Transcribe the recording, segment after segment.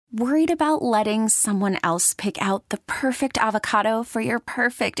Worried about letting someone else pick out the perfect avocado for your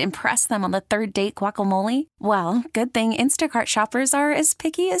perfect impress them on the third date guacamole? Well, good thing Instacart shoppers are as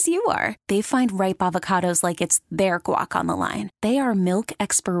picky as you are. They find ripe avocados like it's their guac on the line. They are milk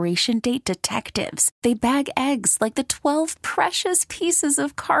expiration date detectives. They bag eggs like the 12 precious pieces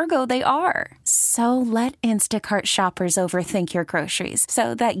of cargo they are. So let Instacart shoppers overthink your groceries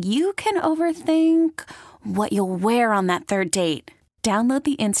so that you can overthink what you'll wear on that third date. Download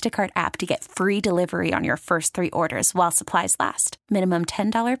the Instacart app to get free delivery on your first 3 orders while supplies last. Minimum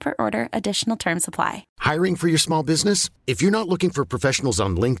 $10 per order. Additional terms apply. Hiring for your small business? If you're not looking for professionals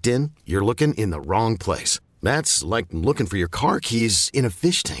on LinkedIn, you're looking in the wrong place. That's like looking for your car keys in a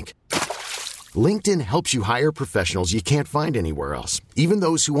fish tank. LinkedIn helps you hire professionals you can't find anywhere else, even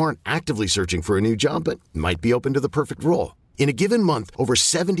those who aren't actively searching for a new job but might be open to the perfect role. In a given month, over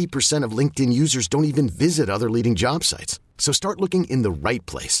 70% of LinkedIn users don't even visit other leading job sites. So start looking in the right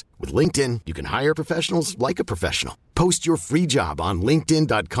place. With LinkedIn, you can hire professionals like a professional. Post your free job on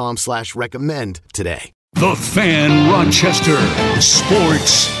linkedin.com/recommend today. The Fan Rochester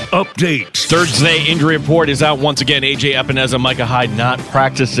Sports Update. Thursday injury report is out once again. AJ Epineza, Micah Hyde not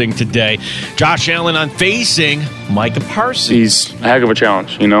practicing today. Josh Allen on facing Micah Parsons. He's a heck of a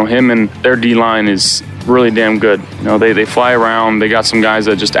challenge. You know, him and their D-line is really damn good. You know, they fly around. They got some guys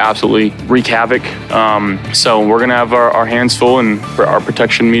that just absolutely wreak havoc. So we're going to have our hands full in our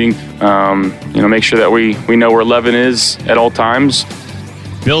protection meeting. Make sure that we know where Levin is at all times.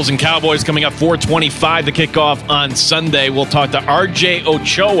 Bills and Cowboys coming up 4:25, the kickoff on Sunday. We'll talk to RJ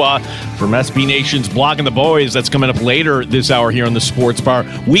Ochoa from SB Nation's Blogging the Boys. That's coming up later this hour here on the Sports Bar.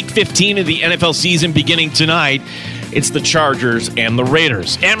 Week 15 of the NFL season beginning tonight. It's the Chargers and the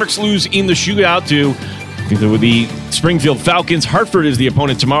Raiders. Amerks lose in the shootout to the Springfield Falcons. Hartford is the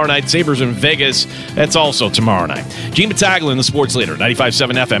opponent tomorrow night. Sabres in Vegas. That's also tomorrow night. Gene Battaglia, the sports leader,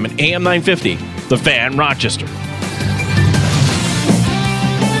 95.7 FM and AM 950, The Fan, Rochester.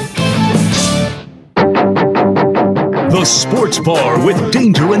 The Sports Bar with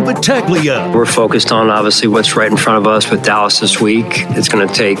Danger and Battaglia. We're focused on, obviously, what's right in front of us with Dallas this week. It's going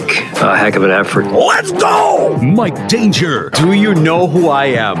to take a heck of an effort. Let's go! Mike Danger. Do you know who I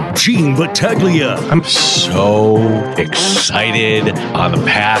am? Gene Battaglia. I'm so excited on the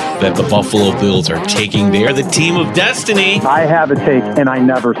path that the Buffalo Bills are taking. They are the team of destiny. I have a take, and I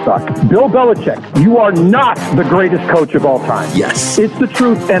never suck. Bill Belichick, you are not the greatest coach of all time. Yes. It's the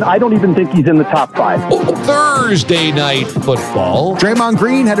truth, and I don't even think he's in the top 5. Thursday night football. Draymond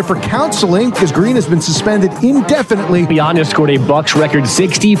Green headed for counseling because Green has been suspended indefinitely. Giannis scored a Bucks record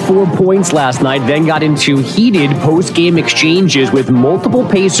 64 points last night, then got into heated post-game exchanges with multiple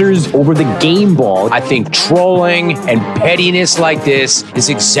Pacers over the game ball. I think trolling and pettiness like this is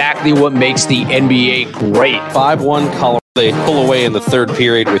exactly what makes the NBA great. 5-1 Colorado. They pull away in the third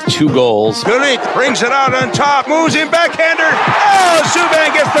period with 2 goals. Gulick brings it out on top, moves him backhander. Oh,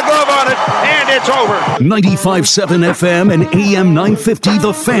 Subban gets the glove on it, and it's over. 95.7 FM and AM 950,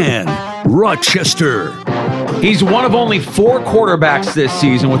 The Fan, Rochester. He's one of only 4 quarterbacks this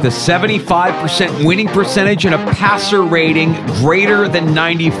season with a 75% winning percentage and a passer rating greater than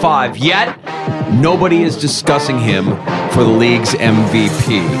 95. Yet, nobody is discussing him for the league's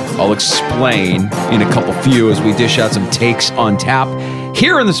MVP. I'll explain in a couple few as we dish out some takes on tap.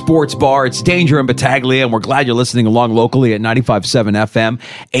 Here in the Sports Bar, it's Danger and Battaglia, and we're glad you're listening along locally at 95.7 FM,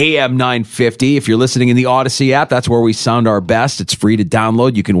 AM 950. If you're listening in the Odyssey app, that's where we sound our best. It's free to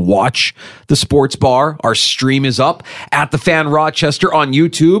download. You can watch the Sports Bar. Our stream is up at The Fan Rochester on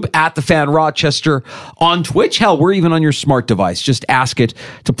YouTube, at The Fan Rochester on Twitch. Hell, we're even on your smart device. Just ask it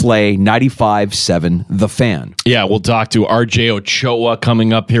to play 95.7 The Fan. Yeah, we'll talk to RJ Ochoa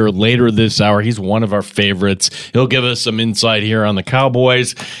coming up here later this hour. He's one of our favorites. He'll give us some insight here on the Cowboys.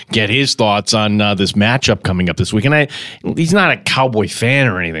 Get his thoughts on this matchup coming up this week. And he's not a Cowboy fan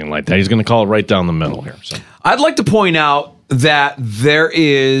or anything like that. He's going to call it right down the middle here. So I'd like to point out that there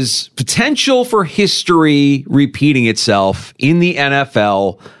is potential for history repeating itself in the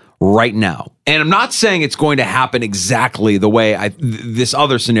NFL right now. And I'm not saying it's going to happen exactly the way this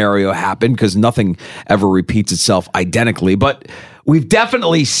other scenario happened, because nothing ever repeats itself identically. But we've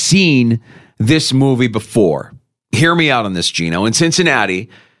definitely seen this movie before. Hear me out on this, Gino. In Cincinnati,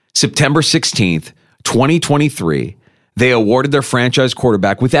 September 16th, 2023, they awarded their franchise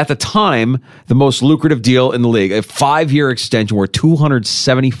quarterback with, at the time, the most lucrative deal in the league, a 5-year extension worth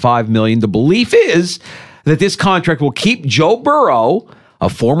 $275 million. The belief is that this contract will keep Joe Burrow, a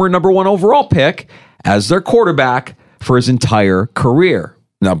former number 1 overall pick, as their quarterback for his entire career.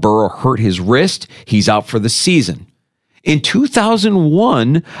 Now, Burrow hurt his wrist. He's out for the season. In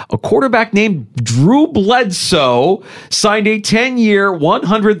 2001, a quarterback named Drew Bledsoe signed a 10-year,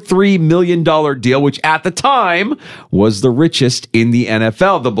 $103 million deal, which at the time was the richest in the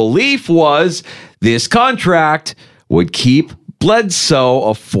NFL. The belief was this contract would keep Bledsoe,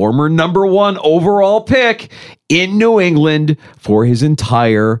 a former number 1 overall pick, in New England for his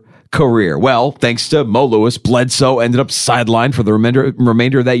entire career. Well, thanks to Mo Lewis, Bledsoe ended up sidelined for the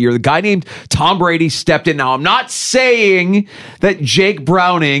remainder of that year. The guy named Tom Brady stepped in. Now, I'm not saying that Jake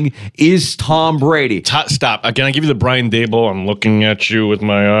Browning is Tom Brady. Stop. Can I give you the Brian Daboll? I'm looking at you with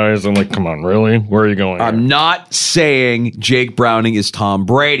my eyes. I'm like, come on, really? Where are you going here? I'm not saying Jake Browning is Tom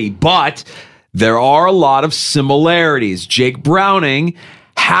Brady, but there are a lot of similarities. Jake Browning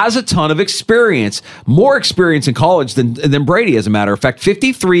has a ton of experience, more experience in college than Brady, as a matter of fact.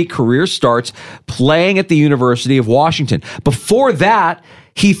 53 career starts playing at the University of Washington. Before that,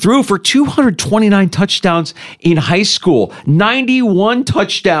 he threw for 229 touchdowns in high school, 91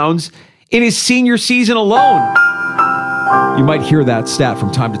 touchdowns in his senior season alone. You might hear that stat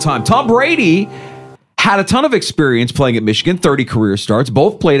from time to time. Tom Brady had a ton of experience playing at Michigan, 30 career starts.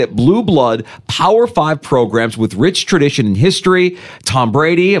 Both played at blue blood Power 5 programs with rich tradition and history. Tom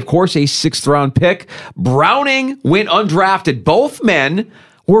Brady, of course, a 6th-round pick. Browning went undrafted. Both men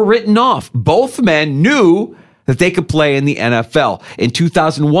were written off. Both men knew that they could play in the NFL. In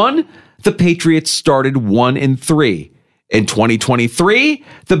 2001, the Patriots started 1-3. In 2023,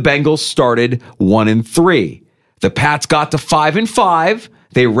 the Bengals started 1-3. The Pats got to 5-5.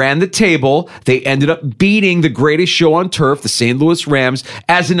 They ran the table. They ended up beating the greatest show on turf, the St. Louis Rams,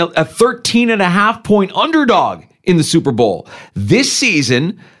 as a 13.5-point underdog in the Super Bowl. This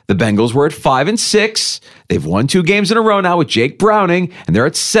season, the Bengals were at 5-6. They've won 2 games in a row now with Jake Browning, and they're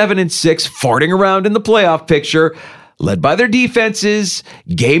at 7-6, farting around in the playoff picture, led by their defenses,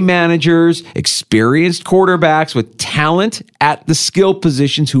 game managers, experienced quarterbacks with talent at the skill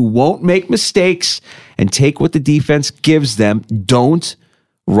positions who won't make mistakes and take what the defense gives them. Don't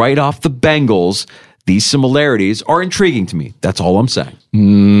write off the Bengals. These similarities are intriguing to me. That's all I'm saying.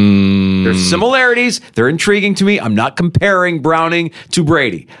 There's similarities. They're intriguing to me. I'm not comparing Browning to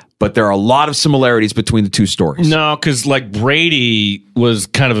Brady, but there are a lot of similarities between the two stories. No, because like Brady was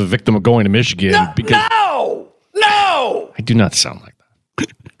kind of a victim of going to Michigan. No! I do not sound like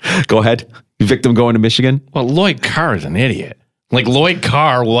that. Go ahead. Victim going to Michigan? Well, Lloyd Carr is an idiot. Like Lloyd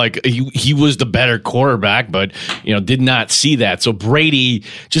Carr, he was the better quarterback, but did not see that. So Brady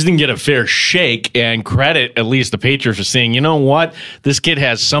just didn't get a fair shake, and credit at least the Patriots for saying, you know what, this kid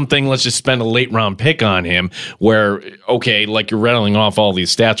has something. Let's just spend a late round pick on him. Where like you're rattling off all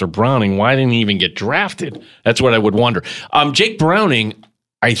these stats, or Browning, why didn't he even get drafted? That's what I would wonder. Jake Browning,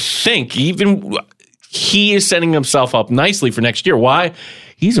 I think he is setting himself up nicely for next year. Why?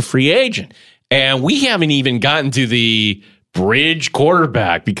 He's a free agent, and we haven't even gotten to the bridge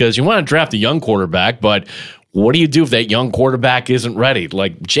quarterback, because you want to draft a young quarterback, but what do you do if that young quarterback isn't ready?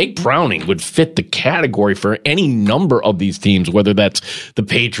 Like Jake Browning would fit the category for any number of these teams, whether that's the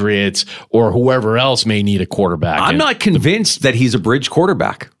Patriots or whoever else may need a quarterback. I'm not convinced that he's a bridge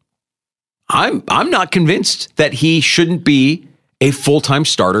quarterback. I'm not convinced that he shouldn't be a full-time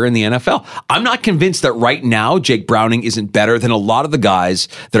starter in the NFL. I'm not convinced that right now Jake Browning isn't better than a lot of the guys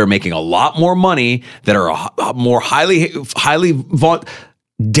that are making a lot more money, that are more highly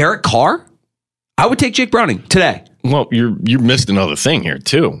Derek Carr? I would take Jake Browning today. Well, you missed another thing here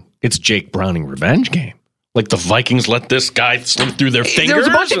too. It's Jake Browning revenge game. Like the Vikings let this guy slip through their fingers. There's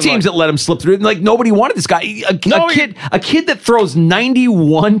a bunch of teams that let him slip through. Like nobody wanted this guy. A kid that throws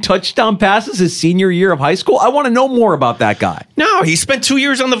 91 touchdown passes his senior year of high school. I want to know more about that guy. No, he spent 2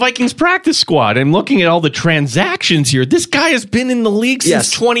 years on the Vikings practice squad. I'm looking at all the transactions here. This guy has been in the league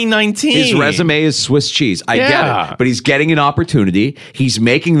since 2019. His resume is Swiss cheese. I get it. But he's getting an opportunity. He's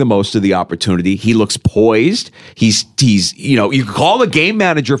making the most of the opportunity. He looks poised. He's you can call him a game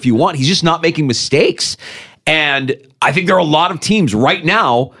manager if you want. He's just not making mistakes. And I think there are a lot of teams right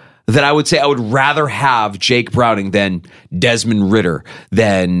now that I would say I would rather have Jake Browning than Desmond Ridder,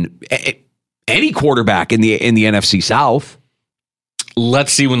 than any quarterback in the NFC South.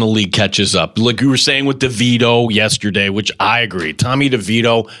 Let's see when the league catches up. Like you were saying with DeVito yesterday, which I agree. Tommy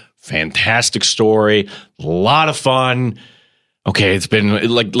DeVito, fantastic story, a lot of fun. Okay, it's been,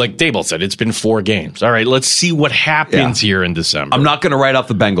 like Daboll said, it's been 4 games. All right, let's see what happens here in December. I'm not going to write off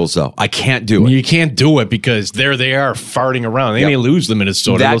the Bengals, though. I can't do it. You can't do it because there they are farting around. They may lose the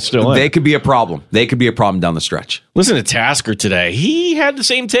Minnesota. They could be a problem. They could be a problem down the stretch. Listen to Tasker today. He had the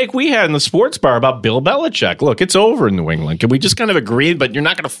same take we had in the sports bar about Bill Belichick. Look, it's over in New England. Can we just kind of agree? But you're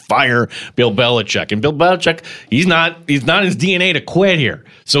not going to fire Bill Belichick. And Bill Belichick, he's not in his DNA to quit here.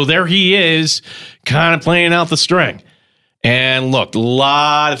 So there he is, kind of playing out the string. And look, a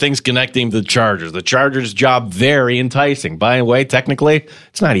lot of things connecting to the Chargers. The Chargers' job, very enticing. By the way, technically,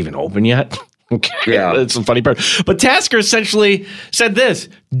 it's not even open yet. Okay, yeah. That's the funny part. But Tasker essentially said this: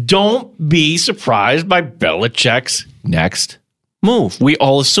 don't be surprised by Belichick's next move. We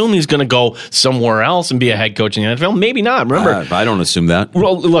all assume he's going to go somewhere else and be a head coach in the NFL. Maybe not. Remember, I don't assume that.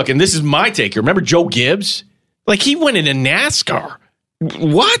 Well, look, and this is my take here. Remember Joe Gibbs? Like, he went into NASCAR.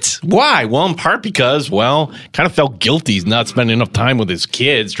 What? Why? Well, in part because, kind of felt guilty he's not spending enough time with his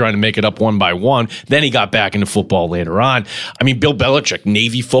kids trying to make it up one by one. Then he got back into football later on. I mean, Bill Belichick,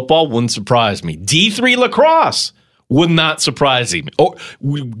 Navy football wouldn't surprise me. D3 lacrosse would not surprise me. Or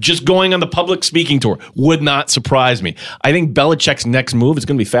just going on the public speaking tour would not surprise me. I think Belichick's next move is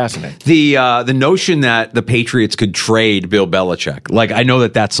going to be fascinating. The notion that the Patriots could trade Bill Belichick, like, I know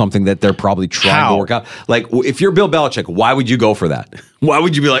that that's something that they're probably trying to work out. Like, if you're Bill Belichick, why would you go for that? Why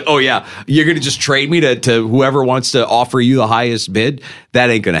would you be like, oh yeah, you're going to just trade me to whoever wants to offer you the highest bid? That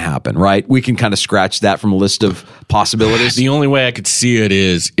ain't going to happen, right? We can kind of scratch that from a list of possibilities. The only way I could see it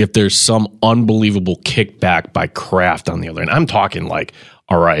is if there's some unbelievable kickback by Kraft on the other end. I'm talking like,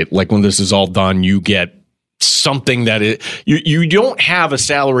 all right, like when this is all done, you get something that you don't have a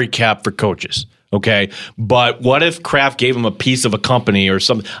salary cap for coaches. Okay, but what if Kraft gave him a piece of a company or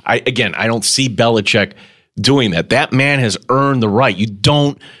something? I don't see Belichick doing that. That man has earned the right. You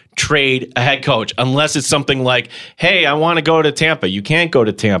don't trade a head coach unless it's something like, hey, I want to go to Tampa. You can't go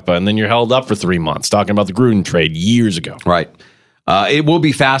to Tampa, and then you're held up for 3 months. Talking about the Gruden trade years ago. Right. It will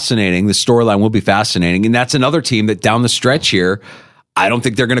be fascinating. The storyline will be fascinating. And that's another team that down the stretch here, I don't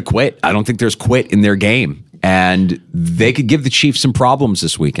think they're going to quit. I don't think there's quit in their game. And they could give the Chiefs some problems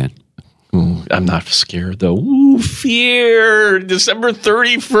this weekend. Ooh, I'm not scared, though. Ooh, fear. December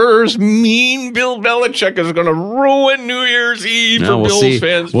 31st, mean Bill Belichick is going to ruin New Year's Eve for Bills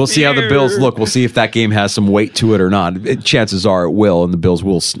fans. We'll see how the Bills look. We'll see if that game has some weight to it or not. Chances are it will, and the Bills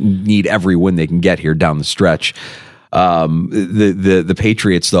will need every win they can get here down the stretch. The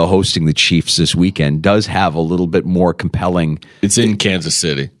Patriots, though, hosting the Chiefs this weekend does have a little bit more compelling. It's in Kansas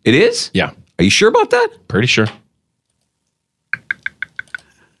City. It is? Yeah. Are you sure about that? Pretty sure.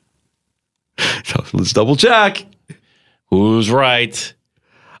 So let's double check. Who's right?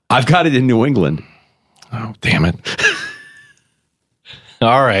 I've got it in New England. Oh, damn it.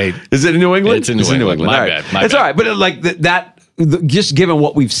 All right. Is it in New England? It's in New England. My bad. It's all right. But like just given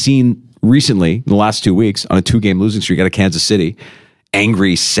what we've seen recently in the last 2 weeks on a 2-game losing streak out of Kansas City,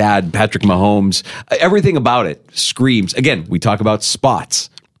 angry, sad Patrick Mahomes, everything about it screams. Again, we talk about spots.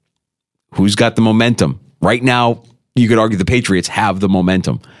 Who's got the momentum? Right now, you could argue the Patriots have the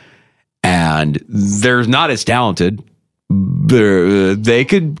momentum. And they're not as talented. They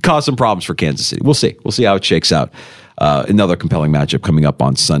could cause some problems for Kansas City. We'll see. We'll see how it shakes out. Another compelling matchup coming up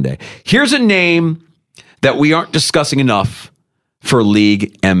on Sunday. Here's a name that we aren't discussing enough for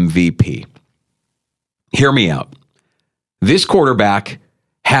league MVP. Hear me out. This quarterback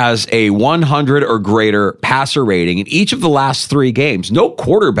has a 100 or greater passer rating in each of the last 3 games. No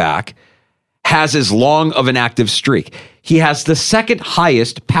quarterback has as long of an active streak. He has the second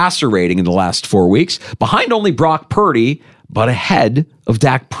highest passer rating in the last 4 weeks, behind only Brock Purdy, but ahead of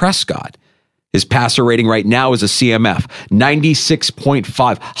Dak Prescott. His passer rating right now is a CMF,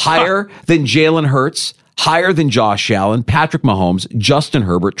 96.5, higher than Jalen Hurts, higher than Josh Allen, Patrick Mahomes, Justin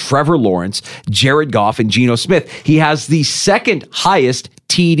Herbert, Trevor Lawrence, Jared Goff, and Geno Smith. He has the second highest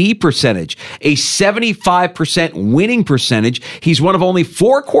TD percentage, a 75% winning percentage. He's one of only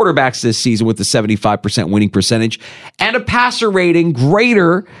 4 quarterbacks this season with a 75% winning percentage and a passer rating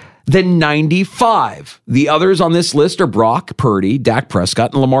greater than 95. The others on this list are Brock Purdy, Dak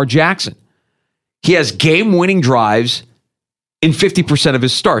Prescott, and Lamar Jackson. He has game-winning drives in 50% of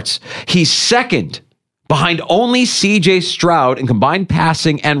his starts. He's second behind only C.J. Stroud in combined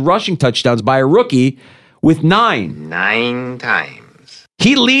passing and rushing touchdowns by a rookie with 9. 9 times.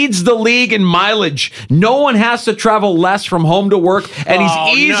 He leads the league in mileage. No one has to travel less from home to work, and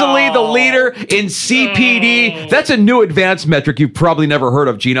he's easily the leader in CPD. That's a new advanced metric you've probably never heard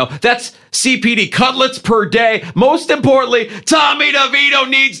of, Gino. That's CPD, cutlets per day. Most importantly, Tommy DeVito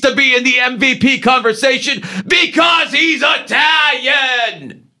needs to be in the MVP conversation because he's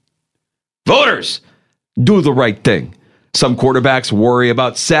Italian. Voters, do the right thing. Some quarterbacks worry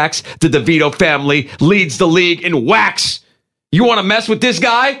about sacks. The DeVito family leads the league in whacks. You want to mess with this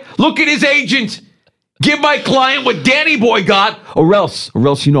guy? Look at his agent. Give my client what Danny Boy got, or else, I'm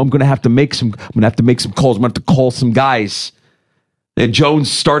going to have to make some calls. I'm going to have to call some guys. And Jones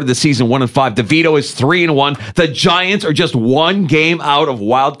started the season 1-5. DeVito is 3-1. The Giants are just one game out of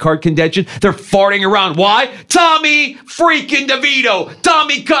wild card contention. They're farting around. Why? Tommy freaking DeVito.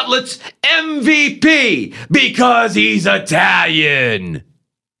 Tommy Cutlets MVP because he's Italian.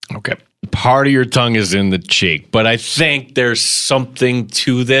 Okay. Part of your tongue is in the cheek, but I think there's something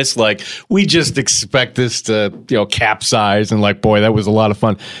to this. Like, we just expect this to, capsize and like, boy, that was a lot of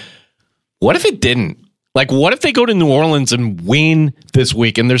fun. What if it didn't? Like, what if they go to New Orleans and win this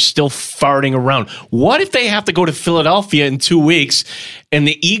week and they're still farting around? What if they have to go to Philadelphia in 2 weeks and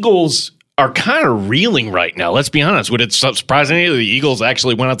the Eagles are kind of reeling right now? Let's be honest. Would it surprise any of the Eagles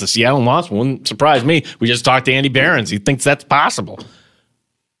actually went out to Seattle and lost? Wouldn't surprise me. We just talked to Andy Behrens. He thinks that's possible.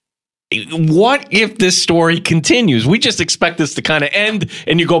 What if this story continues? We just expect this to kind of end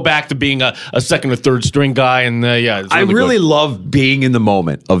and you go back to being a second or third string guy. And I really love being in the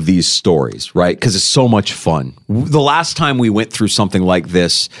moment of these stories, right? Because it's so much fun. The last time we went through something like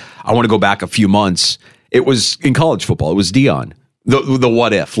this, I want to go back a few months. It was in college football. It was Deion. The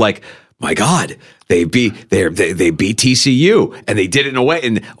what if, like, my God, they beat TCU and they did it in a way.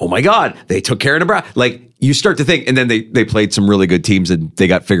 And oh my God, they took care of Nebraska. Like, you start to think, and then they played some really good teams and they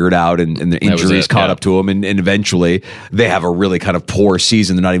got figured out and the injuries caught up to them. And eventually they have a really kind of poor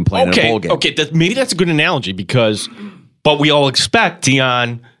season. They're not even playing in a bowl game. Okay, maybe that's a good analogy but we all expect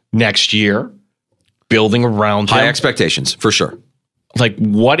Deion next year, building around him. High expectations, for sure. Like,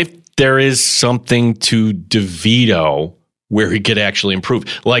 what if there is something to DeVito where he could actually improve?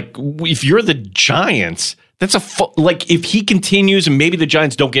 Like, if you're the Giants, that's if he continues and maybe the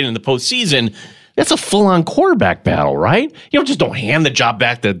Giants don't get in the postseason, that's a full-on quarterback battle, right? Just don't hand the job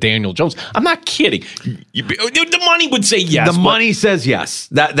back to Daniel Jones. I'm not kidding. The money would say yes. The money says yes.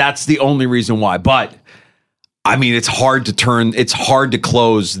 That's the only reason why. But, I mean, it's hard to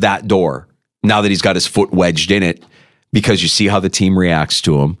close that door now that he's got his foot wedged in it, because you see how the team reacts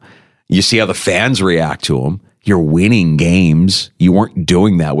to him. You see how the fans react to him. You're winning games. You weren't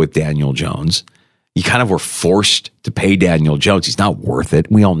doing that with Daniel Jones. You kind of were forced to pay Daniel Jones. He's not worth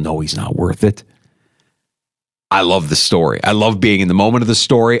it. We all know he's not worth it. I love the story. I love being in the moment of the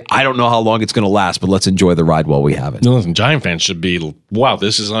story. I don't know how long it's going to last, but let's enjoy the ride while we have it. No, listen, Giant fans should be, wow,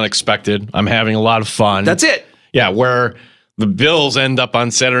 this is unexpected. I'm having a lot of fun. That's it. Yeah, where the Bills end up on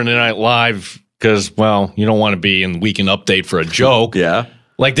Saturday Night Live because, well, you don't want to be in Weekend Update for a joke. Yeah.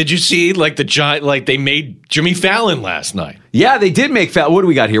 Like, did you see, they made Jimmy Fallon last night? Yeah, they did make Fallon. What do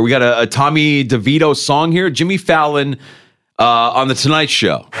we got here? We got a Tommy DeVito song here. Jimmy Fallon on The Tonight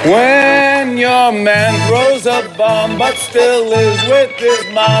Show. When your man throws a bomb but still lives with his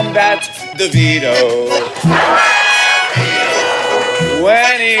mom, that's DeVito.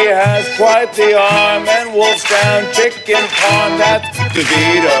 When he has quite the arm and wolfs down chicken parm, that's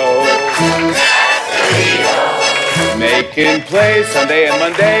DeVito. Making plays Sunday and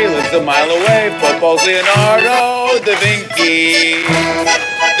Monday, lives a mile away. Football's Leonardo da Vinci.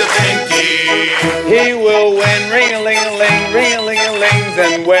 He will win ring-a-ling-a-ling, ring-a-ling-a-lings,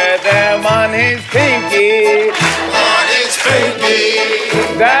 and wear them on his pinky. On his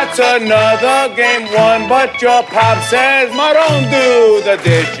pinky. That's another game won, but your pop says, Maron, do the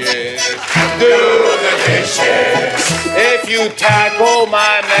dishes. Do the dishes. If you tackle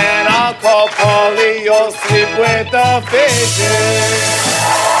my man, I'll call Paulie. You'll sleep with the fishes.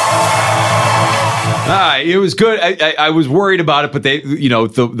 All right, it was good. I was worried about it, but they,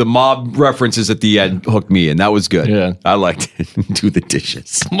 the mob references at the end hooked me in. That was good. Yeah, I liked it. Do the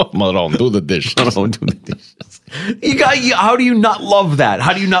dishes. Maron, do the dishes. Maron, do the dishes. How do you not love that?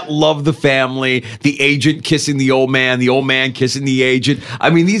 How do you not love the family? The agent kissing the old man kissing the agent. I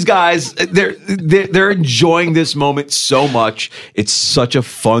mean, these guys, they're enjoying this moment so much. It's such a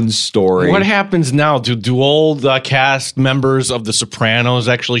fun story. What happens now? Do old cast members of The Sopranos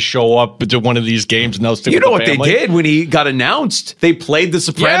actually show up to one of these games? Now, you know what they did when he got announced? They played the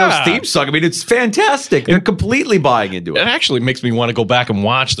Sopranos theme song. I mean, it's fantastic. They're completely buying into it. It actually makes me want to go back and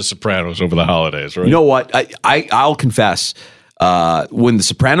watch The Sopranos over the holidays. Right? You know what? I'll confess, when The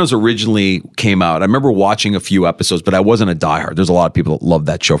Sopranos originally came out, I remember watching a few episodes, but I wasn't a diehard. There's a lot of people that loved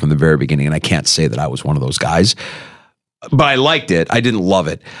that show from the very beginning, and I can't say that I was one of those guys. But I liked it. I didn't love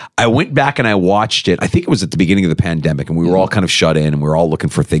it. I went back and I watched it. I think it was at the beginning of the pandemic, and we were all kind of shut in, and we were all looking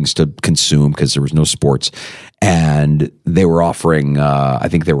for things to consume because there was no sports. And they were offering, I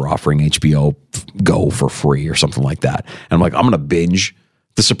think they were offering HBO Go for free or something like that. And I'm like, I'm going to binge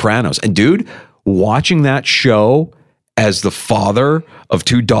The Sopranos. And dude, watching that show as the father of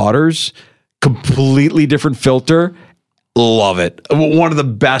two daughters, completely different filter. Love it. One of the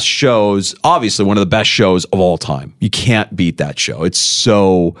best shows, obviously one of the best shows of all time. You can't beat that show. It's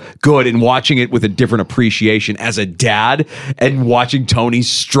so good. And watching it with a different appreciation as a dad and watching Tony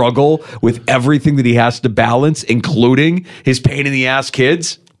struggle with everything that he has to balance, including his pain in the ass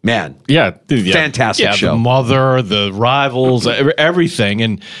kids. Man. Yeah. Fantastic show. The mother, the rivals, everything.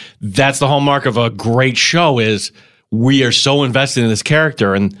 And that's the hallmark of a great show is we are so invested in this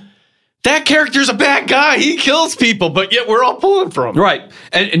character. And that character's a bad guy. He kills people, but yet we're all pulling for him. Right.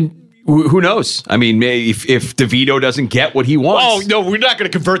 And who knows? I mean, if DeVito doesn't get what he wants. Oh, no, we're not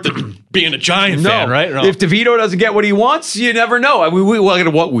going to convert to being a Giant fan, right? No. If DeVito doesn't get what he wants, you never know. I mean,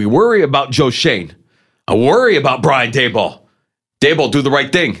 we worry about Joe Shane. I worry about Brian Daboll. Daboll, do the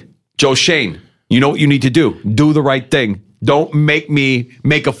right thing. Joe Shane, you know what you need to do. Do the right thing. Don't make me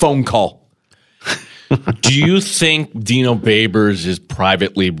make a phone call. Do you think Dino Babers is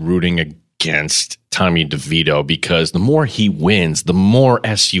privately rooting against Tommy DeVito because the more he wins, the more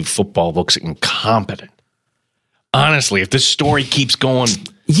SU football looks incompetent? Honestly, if this story keeps going.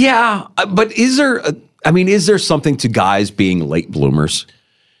 Yeah, but is there something to guys being late bloomers?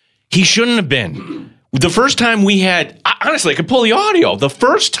 He shouldn't have been. The first time we had, honestly, I could pull the audio. The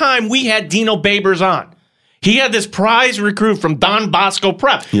first time we had Dino Babers on, he had this prize recruit from Don Bosco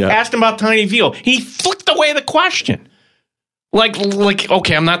Prep. Yeah. Asked him about Tiny DeVito. He flicked away the question. Like,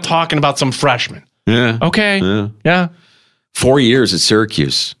 okay, I'm not talking about some freshman. Yeah. Okay. Yeah. 4 years at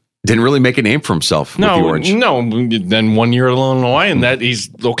Syracuse. Didn't really make a name for himself with the Orange. No. Then 1 year at Illinois, and that he's,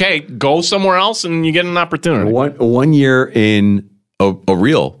 okay, go somewhere else and you get an opportunity. 1 year in a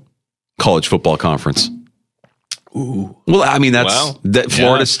real college football conference. Ooh. Well, I mean,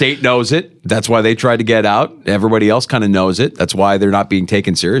 Florida State knows it. That's why they tried to get out. Everybody else kind of knows it. That's why they're not being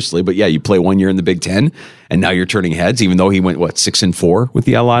taken seriously. But yeah, you play 1 year in the Big Ten, and now you're turning heads, even though he went, 6-4 with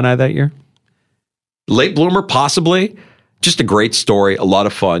the Illini that year? Late bloomer, possibly. Just a great story. A lot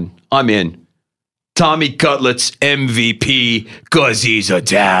of fun. I'm in. Tommy Cutlett's MVP because he's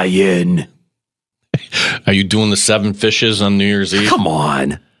Italian. Are you doing the 7 fishes on New Year's Eve? Come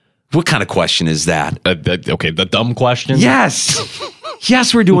on. What kind of question is that? Okay, the dumb question? Yes.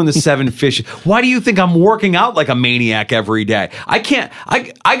 Yes, we're doing the 7 fishes. Why do you think I'm working out like a maniac every day? I can't.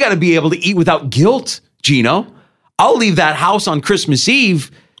 I got to be able to eat without guilt, Gino. I'll leave that house on Christmas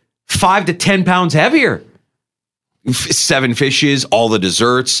Eve 5 to 10 pounds heavier. 7 fishes, all the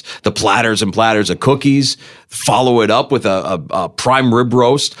desserts, the platters and platters of cookies. Follow it up with a prime rib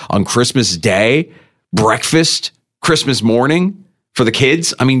roast on Christmas Day. Breakfast, Christmas morning. For the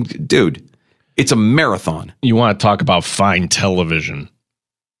kids, I mean, dude, it's a marathon. You want to talk about fine television?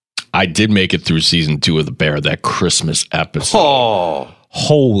 I did make it through season 2 of The Bear, that Christmas episode. Oh,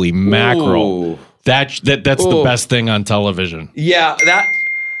 holy mackerel! Ooh. That's the best thing on television. Yeah,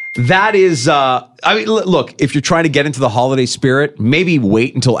 that is. I mean, look, if you're trying to get into the holiday spirit, maybe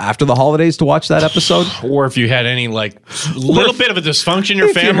wait until after the holidays to watch that episode. Or if you had any little bit of a dysfunction in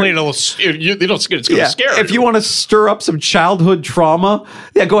your family, it's going to scare you. If you want to stir up some childhood trauma,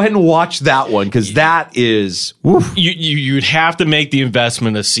 go ahead and watch that one because that is. Woof. You'd have to make the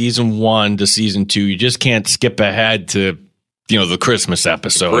investment of season 1 to season 2. You just can't skip ahead to. The Christmas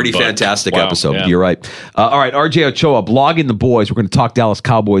episode. Pretty fantastic episode. Yeah. You're right. All right, RJ Ochoa, blogging the boys. We're going to talk Dallas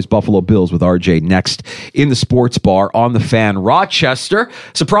Cowboys, Buffalo Bills with RJ next in the Sports Bar on the Fan Rochester.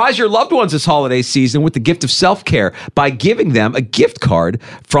 Surprise your loved ones this holiday season with the gift of self-care by giving them a gift card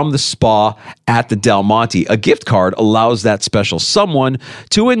from the spa at the Del Monte. A gift card allows that special someone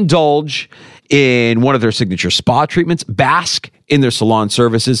to indulge in one of their signature spa treatments, bask in their salon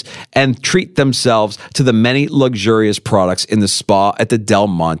services, and treat themselves to the many luxurious products in the spa at the Del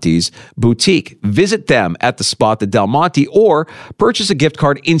Monte's boutique. Visit them at the spa at the Del Monte or purchase a gift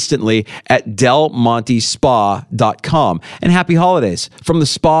card instantly at delmontespa.com. And happy holidays from the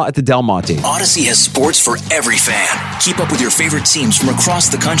spa at the Del Monte. Odyssey has sports for every fan. Keep up with your favorite teams from across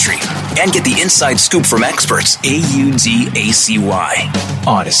the country and get the inside scoop from experts. AUDACY.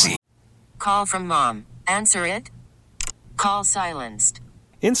 Odyssey. Call from mom. Answer it. Call silenced.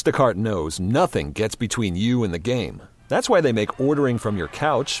 Instacart knows nothing gets between you and the game. That's why they make ordering from your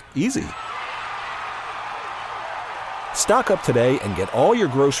couch easy. Stock up today and get all your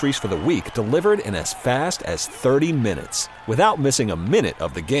groceries for the week delivered in as fast as 30 minutes without missing a minute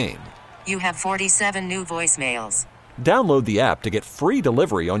of the game. You have 47 new voicemails. Download the app to get free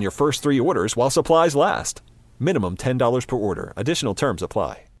delivery on your first 3 orders while supplies last. Minimum $10 per order. Additional terms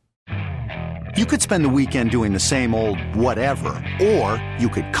apply. You could spend the weekend doing the same old whatever, or you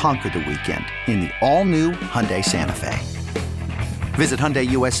could conquer the weekend in the all-new Hyundai Santa Fe. Visit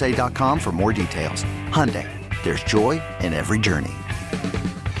HyundaiUSA.com for more details. Hyundai, there's joy in every journey.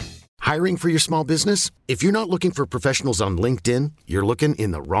 Hiring for your small business? If you're not looking for professionals on LinkedIn, you're looking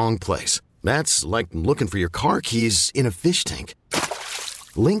in the wrong place. That's like looking for your car keys in a fish tank.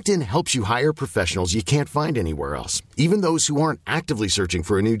 LinkedIn helps you hire professionals you can't find anywhere else, even those who aren't actively searching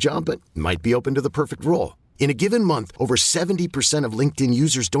for a new job but might be open to the perfect role. In a given month, over 70% of LinkedIn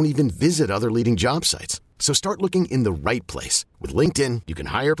users don't even visit other leading job sites. So start looking in the right place. With LinkedIn, you can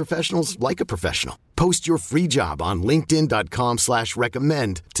hire professionals like a professional. Post your free job on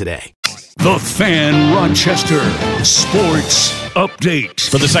linkedin.com/recommend today. The Fan Rochester Sports Update.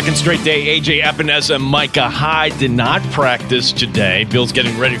 For the second straight day, A.J. Epinesa and Micah Hyde did not practice today. Bill's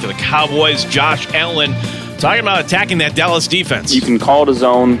getting ready for the Cowboys. Josh Allen talking about attacking that Dallas defense. You can call it a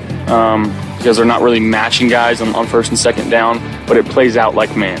zone because they're not really matching guys on first and second down, but it plays out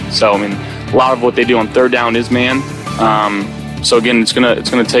like man. So, I mean, a lot of what they do on third down is man. So again, it's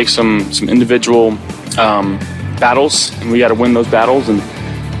gonna take some individual battles, and we got to win those battles. And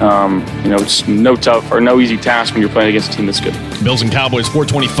it's no easy task when you're playing against a team that's good. Bills and Cowboys,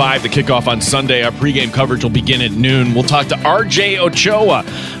 4:25, the kickoff on Sunday. Our pregame coverage will begin at noon. We'll talk to RJ Ochoa,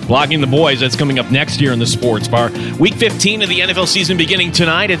 blogging the boys. That's coming up next year in the Sports Bar. Week 15 of the NFL season beginning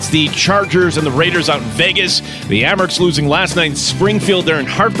tonight. It's the Chargers and the Raiders out in Vegas. The Amerks losing last night in Springfield. They're in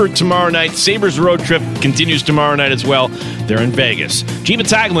Hartford tomorrow night. Sabres road trip continues tomorrow night as well. They're in Vegas. G.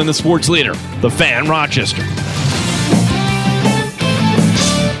 Battaglin, the sports leader, the Fan Rochester.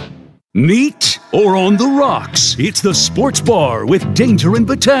 Neat or on the rocks? It's the Sports Bar with Danger and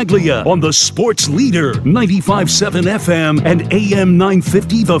Battaglia on the Sports Leader, 95.7 FM and AM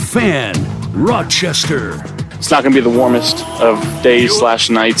 950 The Fan, Rochester. It's not going to be the warmest of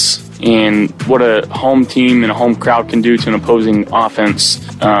days/nights, and what a home team and a home crowd can do to an opposing offense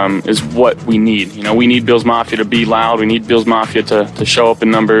is what we need. We need Bills Mafia to be loud. We need Bills Mafia to show up in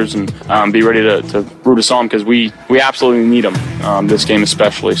numbers and be ready to root us on, because we absolutely need them, this game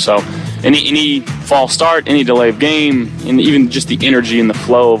especially. So any false start, any delay of game, and even just the energy and the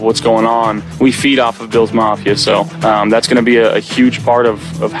flow of what's going on, we feed off of Bills Mafia. So that's going to be a huge part of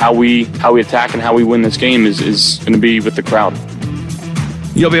how we attack and how we win this game is going to be with the crowd.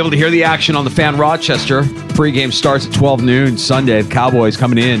 You'll be able to hear the action on the Fan Rochester. Pregame starts at 12 noon Sunday. The Cowboys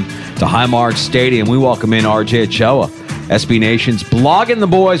coming in to Highmark Stadium. We welcome in RJ Ochoa, SB Nation's blogging the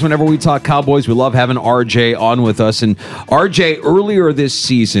boys. Whenever we talk Cowboys, we love having RJ on with us. And RJ, earlier this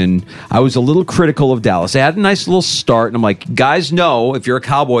season, I was a little critical of Dallas. They had a nice little start, and I'm like, guys know, if you're a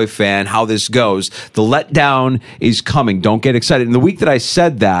Cowboy fan, how this goes. The letdown is coming. Don't get excited. And the week that I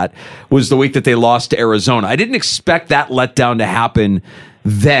said that was the week that they lost to Arizona. I didn't expect that letdown to happen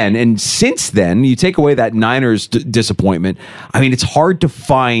then, and since then, you take away that Niners disappointment. I mean, it's hard to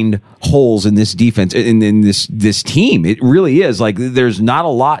find holes in this defense, in this team. It really is. Like, there's not a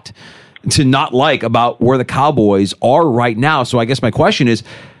lot to not like about where the Cowboys are right now. So I guess my question is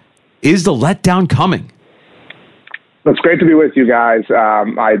the letdown coming? It's great to be with you guys.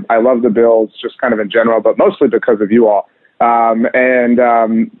 I love the Bills just kind of in general, but mostly because of you all.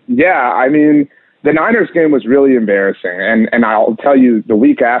 The Niners game was really embarrassing, and I'll tell you, the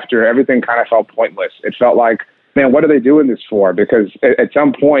week after, everything kind of felt pointless. It felt like, man, what are they doing this for? Because at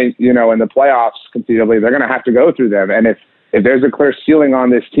some point, in the playoffs, conceivably, they're going to have to go through them. And if there's a clear ceiling on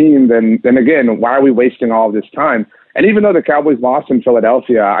this team, then again, why are we wasting all of this time? And even though the Cowboys lost in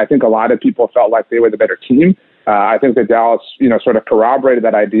Philadelphia, I think a lot of people felt like they were the better team. I think that Dallas, sort of corroborated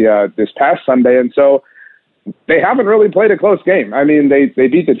that idea this past Sunday, and so they haven't really played a close game. I mean, they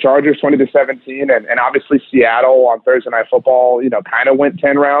beat the Chargers 20-17, and obviously Seattle on Thursday Night Football, kind of went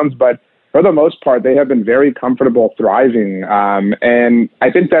 10 rounds, but for the most part, they have been very comfortable thriving. And I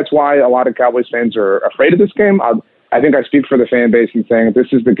think that's why a lot of Cowboys fans are afraid of this game. I think I speak for the fan base in saying this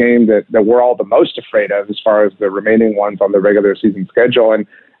is the game that we're all the most afraid of as far as the remaining ones on the regular season schedule. And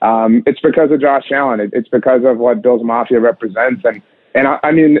it's because of Josh Allen. It's because of what Bills Mafia represents. And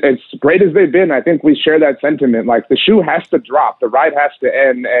I mean, as great as they've been, I think we share that sentiment. Like, the shoe has to drop, the ride has to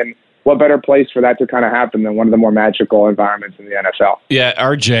end, and what better place for that to kind of happen than one of the more magical environments in the NFL? Yeah,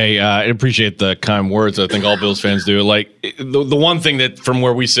 RJ, I appreciate the kind words. I think all Bills fans do. Like, the one thing that from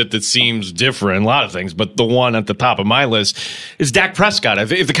where we sit that seems different, a lot of things, but the one at the top of my list is Dak Prescott.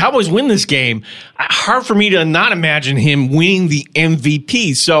 If the Cowboys win this game, hard for me to not imagine him winning the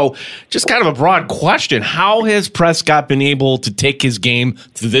MVP. So just kind of a broad question. How has Prescott been able to take his game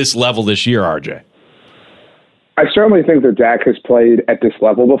to this level this year, RJ? I certainly think that Dak has played at this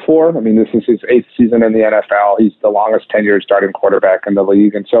level before. I mean, this is his 8th season in the NFL. He's the longest tenured starting quarterback in the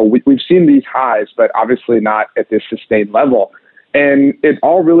league. And so we've seen these highs, but obviously not at this sustained level. And it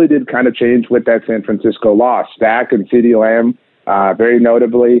all really did kind of change with that San Francisco loss. Dak and CeeDee Lamb, very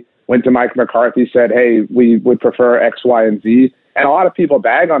notably, went to Mike McCarthy, said, hey, we would prefer X, Y, and Z. And a lot of people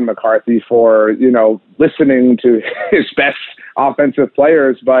bag on McCarthy for, listening to his best offensive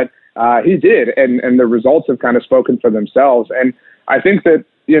players, but he did. And the results have kind of spoken for themselves. And I think that,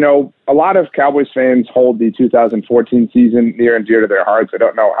 a lot of Cowboys fans hold the 2014 season near and dear to their hearts. I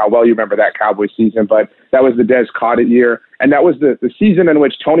don't know how well you remember that Cowboys season, but that was the Des Cottet year. And that was the season in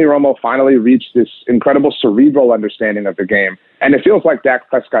which Tony Romo finally reached this incredible cerebral understanding of the game. And it feels like Dak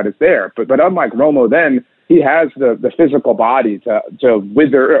Prescott is there. But unlike Romo then, he has the physical body to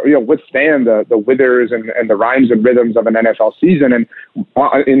withstand the withers and the rhymes and rhythms of an NFL season. And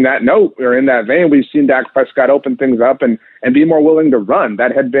in that note, or in that vein, we've seen Dak Prescott open things up and be more willing to run.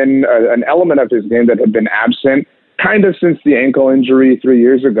 That had been an element of his game that had been absent kind of since the ankle injury 3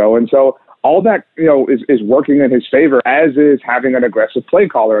 years ago. And so all that, is working in his favor, as is having an aggressive play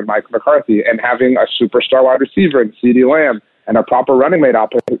caller in Mike McCarthy and having a superstar wide receiver in CeeDee Lamb, and a proper running mate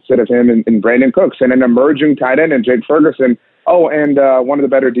opposite of him in Brandon Cooks, and an emerging tight end in Jake Ferguson. Oh, and one of the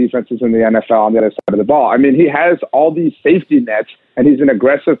better defenses in the NFL on the other side of the ball. I mean, he has all these safety nets, and he's an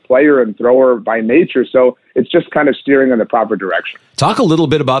aggressive player and thrower by nature. So it's just kind of steering in the proper direction. Talk a little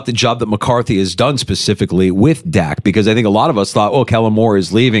bit about the job that McCarthy has done specifically with Dak, because I think a lot of us thought, Kellen Moore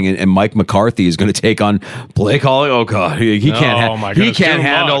is leaving and Mike McCarthy is going to take on play calling. Oh, God, he can't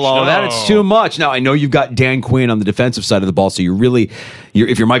handle all that. It's too much. Now, I know you've got Dan Quinn on the defensive side of the ball, so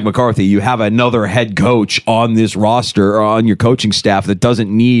if you're Mike McCarthy, you have another head coach on this roster or on your coaching staff that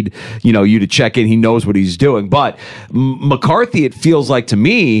doesn't need you to check in. He knows what he's doing. But McCarthy, it feels like to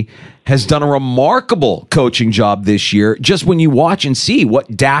me, has done a remarkable coaching job this year. Just when you watch and see what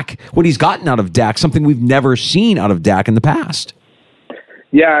he's gotten out of Dak, something we've never seen out of Dak in the past.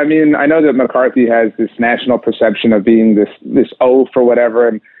 Yeah, I mean, I know that McCarthy has this national perception of being this O for whatever,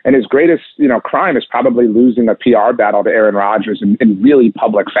 and his greatest, crime is probably losing a PR battle to Aaron Rodgers in really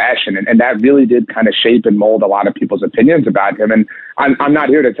public fashion, and that really did kind of shape and mold a lot of people's opinions about him. And I'm not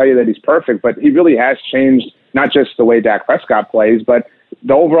here to tell you that he's perfect, but he really has changed not just the way Dak Prescott plays, but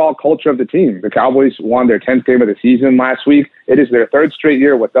the overall culture of the team. The Cowboys won their 10th game of the season last week. It is their third straight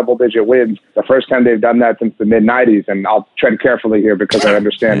year with double-digit wins, the first time they've done that since the mid-'90s, and I'll tread carefully here because I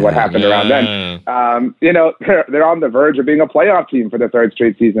understand what happened around then. They're on the verge of being a playoff team for the third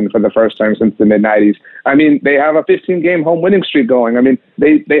straight season for the first time since the mid-'90s. I mean, they have a 15-game home winning streak going. I mean,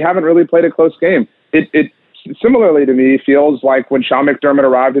 they haven't really played a close game. It similarly to me feels like when Sean McDermott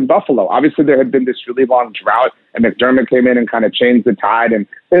arrived in Buffalo. Obviously, there had been this really long drought, and McDermott came in and kind of changed the tide,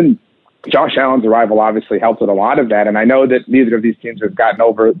 and Josh Allen's arrival obviously helped with a lot of that. And I know that neither of these teams have gotten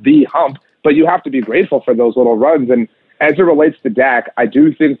over the hump, but you have to be grateful for those little runs. And as it relates to Dak, I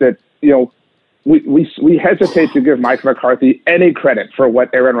do think that, we hesitate to give Mike McCarthy any credit for what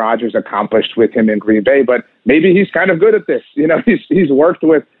Aaron Rodgers accomplished with him in Green Bay, but maybe he's kind of good at this. He's worked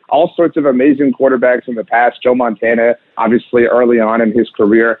with all sorts of amazing quarterbacks in the past. Joe Montana, obviously early on in his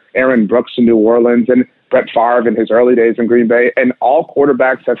career, Aaron Brooks in New Orleans, and Brett Favre in his early days in Green Bay, and all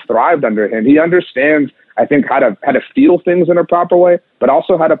quarterbacks have thrived under him. He understands, I think, how to feel things in a proper way, but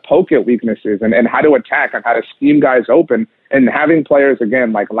also how to poke at weaknesses and how to attack and how to scheme guys open. And having players,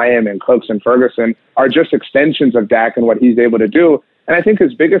 again, like Lamb and Cooks and Ferguson are just extensions of Dak and what he's able to do. And I think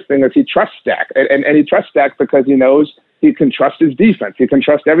his biggest thing is he trusts Dak. And he trusts Dak because he knows he can trust his defense. He can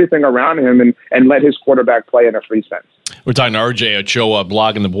trust everything around him and let his quarterback play in a free sense. We're talking to RJ Ochoa,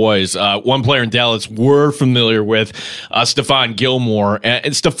 blogging the boys. One player in Dallas we're familiar with, Stephon Gilmore.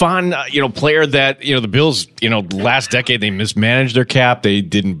 And Stephon, player that, the Bills, last decade, they mismanaged their cap. They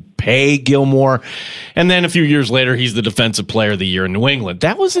didn't pay Gilmore. And then a few years later, he's the defensive player of the year in New England.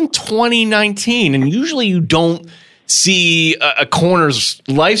 That was in 2019. And usually you don't see a corner's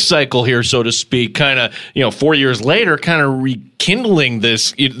life cycle here, so to speak, kind of, 4 years later, kind of rekindling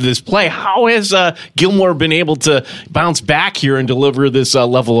this play. How has Gilmore been able to bounce back here and deliver this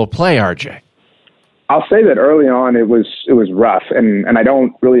level of play, RJ? I'll say that early on it was rough, and I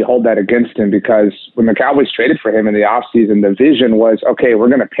don't really hold that against him because when the Cowboys traded for him in the offseason, the vision was, okay, we're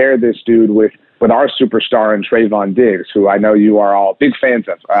going to pair this dude with our superstar in Trayvon Diggs, who I know you are all big fans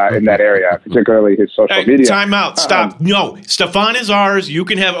of in that area, particularly his social media. Time out. Stop. No, Stephon is ours. You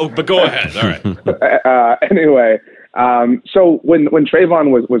can have but go ahead. All right. Anyway, so when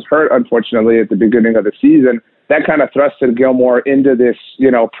Trayvon was hurt, unfortunately, at the beginning of the season, that kind of thrusted Gilmore into this,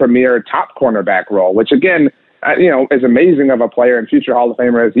 premier top cornerback role, which again, as amazing of a player and future Hall of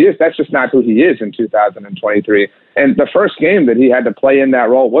Famer as he is, that's just not who he is in 2023. And the first game that he had to play in that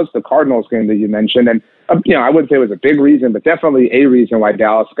role was the Cardinals game that you mentioned. And, I wouldn't say it was a big reason, but definitely a reason why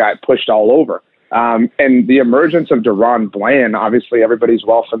Dallas got pushed all over. And the emergence of Deron Bland, obviously everybody's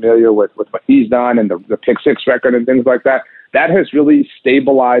well familiar with what he's done and the pick six record and things like that. That has really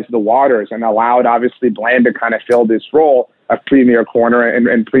stabilized the waters and allowed, obviously, Bland to kind of fill this role of premier corner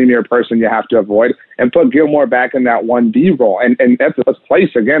and premier person you have to avoid, and put Gilmore back in that 1B role. And that's a place,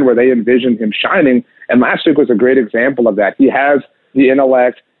 again, where they envisioned him shining. And last week was a great example of that. He has the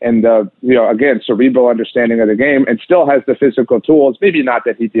intellect and the, again, cerebral understanding of the game, and still has the physical tools. Maybe not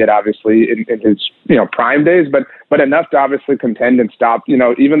that he did, obviously, in his, prime days, but enough to obviously contend and stop,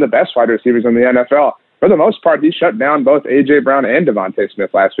 even the best wide receivers in the NFL. For the most part, he shut down both A.J. Brown and Devontae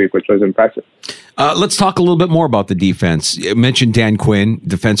Smith last week, which was impressive. Let's talk a little bit more about the defense. You mentioned Dan Quinn,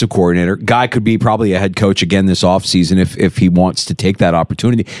 defensive coordinator. Guy could be probably a head coach again this offseason if he wants to take that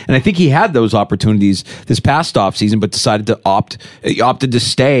opportunity. And I think he had those opportunities this past offseason, but decided to opted to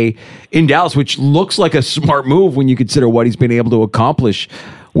stay in Dallas, which looks like a smart move when you consider what he's been able to accomplish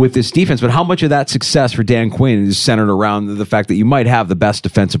with this defense. But how much of that success for Dan Quinn is centered around the fact that you might have the best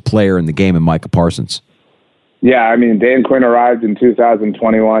defensive player in the game in Micah Parsons? Yeah, I mean, Dan Quinn arrived in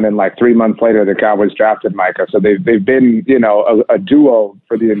 2021, and like 3 months later, the Cowboys drafted Micah. So they've been, a duo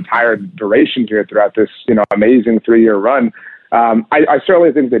for the entire duration here throughout this, amazing 3-year run. I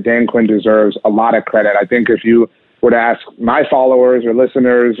certainly think that Dan Quinn deserves a lot of credit. I think if you were to ask my followers or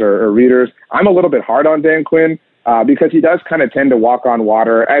listeners or readers, I'm a little bit hard on Dan Quinn because he does kind of tend to walk on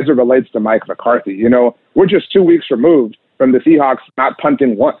water as it relates to Mike McCarthy. We're just 2 weeks removed from the Seahawks not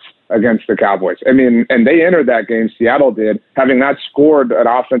punting once against the Cowboys. I mean, and they entered that game, Seattle did, having not scored an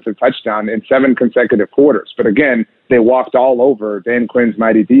offensive touchdown in 7 consecutive quarters. But again, they walked all over Dan Quinn's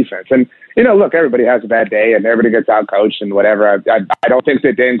mighty defense. And, look, everybody has a bad day and everybody gets outcoached and whatever. I don't think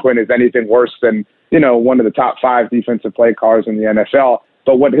that Dan Quinn is anything worse than, one of the top 5 defensive play callers in the NFL.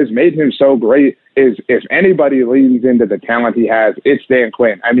 But what has made him so great is if anybody leans into the talent he has, it's Dan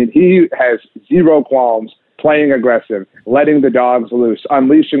Quinn. I mean, he has zero qualms playing aggressive, letting the dogs loose,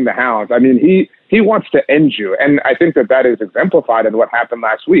 unleashing the hounds. I mean, he wants to end you. And I think that is exemplified in what happened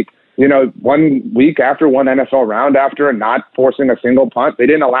last week. 1 week after, one NFL round after, not forcing a single punt, they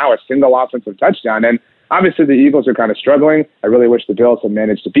didn't allow a single offensive touchdown. And obviously the Eagles are kind of struggling. I really wish the Bills had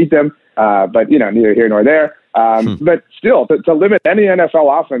managed to beat them. But, neither here nor there. But still, to limit any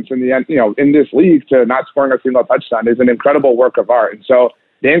NFL offense in in this league to not scoring a single touchdown is an incredible work of art. And so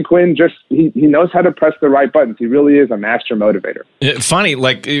Dan Quinn he knows how to press the right buttons. He really is a master motivator. Funny,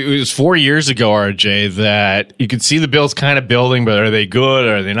 like it was 4 years ago, RJ, that you could see the Bills kind of building, but are they good?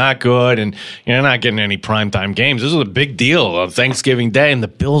 Or are they not good? And you're not getting any primetime games. This was a big deal on Thanksgiving Day, and the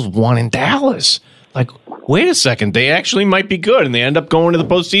Bills won in Dallas. Like, wait a second, they actually might be good, and they end up going to the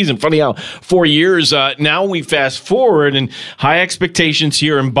postseason. Funny how 4 years, now we fast forward, and high expectations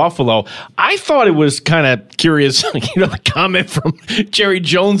here in Buffalo. I thought it was kind of curious, the comment from Jerry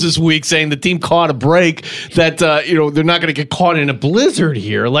Jones this week saying the team caught a break, that, they're not going to get caught in a blizzard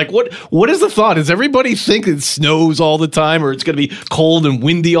here. Like, what is the thought? Does everybody think it snows all the time, or it's going to be cold and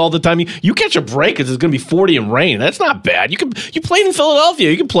windy all the time? You catch a break because it's going to be 40 and rain. That's not bad. You played in Philadelphia.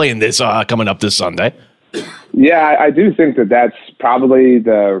 You can play in this coming up this Sunday. Yeah, I do think that's probably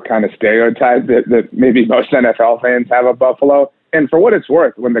the kind of stereotype that maybe most NFL fans have of Buffalo. And for what it's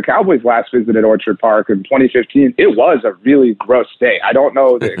worth, when the Cowboys last visited Orchard Park in 2015, it was a really gross day. I don't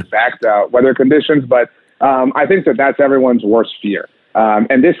know the exact weather conditions, but I think that's everyone's worst fear.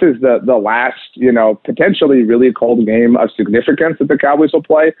 And this is the last, potentially really cold game of significance that the Cowboys will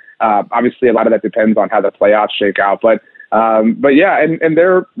play. Obviously, a lot of that depends on how the playoffs shake out, but yeah, and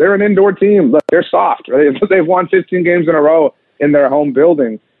they're an indoor team. Look, they're soft. Right? They've won 15 games in a row in their home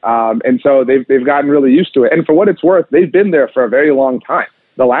building, and so they've gotten really used to it. And for what it's worth, they've been there for a very long time.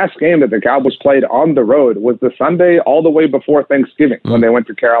 The last game that the Cowboys played on the road was the Sunday all the way before Thanksgiving when they went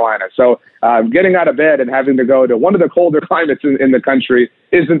to Carolina. So getting out of bed and having to go to one of the colder climates in the country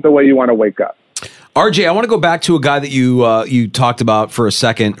isn't the way you want to wake up. RJ, I want to go back to a guy that you talked about for a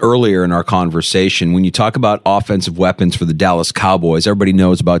second earlier in our conversation. When you talk about offensive weapons for the Dallas Cowboys, everybody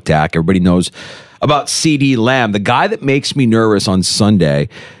knows about Dak. Everybody knows about CeeDee Lamb. The guy that makes me nervous on Sunday,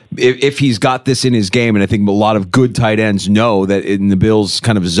 if he's got this in his game, and I think a lot of good tight ends know that in the Bills'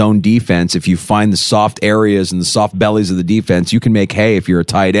 kind of zone defense, if you find the soft areas and the soft bellies of the defense, you can make hay if you're a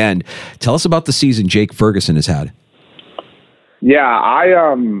tight end. Tell us about the season Jake Ferguson has had. Yeah,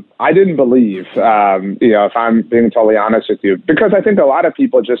 I didn't believe, if I'm being totally honest with you, because I think a lot of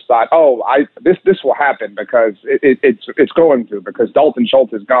people just thought, this will happen because it's going to, because Dalton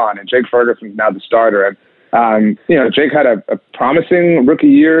Schultz is gone and Jake Ferguson's now the starter. And, Jake had a promising rookie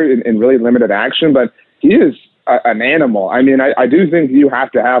year in really limited action, but he is an animal. I mean, I do think you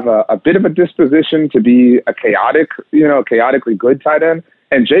have to have a bit of a disposition to be a chaotically good tight end.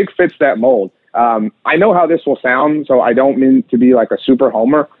 And Jake fits that mold. I know how this will sound, so I don't mean to be like a super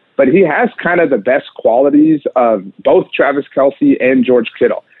homer, but he has kind of the best qualities of both Travis Kelce and George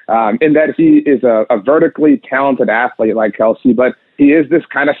Kittle, in that he is a vertically talented athlete like Kelce, but he is this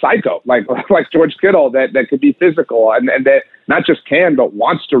kind of psycho like George Kittle that could be physical and that not just can, but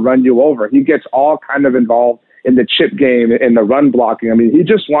wants to run you over. He gets all kind of involved in the chip game, in the run blocking. I mean, he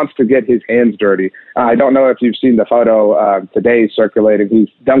just wants to get his hands dirty. I don't know if you've seen the photo today circulating. He's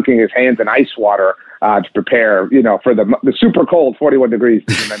dunking his hands in ice water to prepare, for the super cold 41 degrees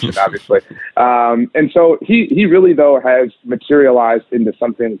that you mentioned, obviously. And so he really, though, has materialized into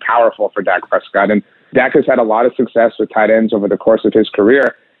something powerful for Dak Prescott. And Dak has had a lot of success with tight ends over the course of his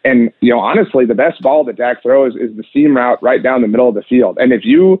career. And, honestly, the best ball that Dak throws is the seam route right down the middle of the field. And if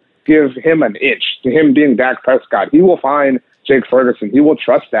you give him an inch, to him being Dak Prescott, he will find Jake Ferguson. He will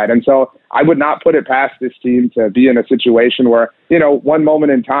trust that. And so I would not put it past this team to be in a situation where, one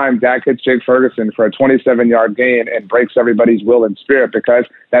moment in time, Dak hits Jake Ferguson for a 27-yard gain and breaks everybody's will and spirit, because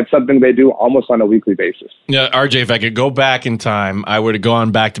that's something they do almost on a weekly basis. Yeah, RJ, if I could go back in time, I would have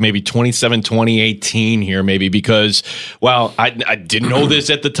gone back to maybe 2018 here, maybe, because, well, I didn't know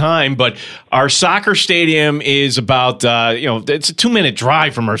this at the time, but our soccer stadium is about, it's a 2-minute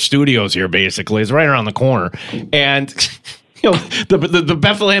drive from our studios here, basically. It's right around the corner. And the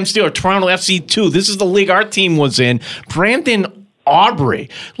Bethlehem Steelers, Toronto FC2, this is the league our team was in. Brandon Aubrey.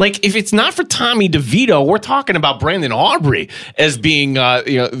 Like, if it's not for Tommy DeVito, we're talking about Brandon Aubrey as being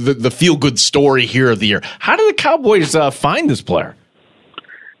the feel-good story here of the year. How did the Cowboys find this player?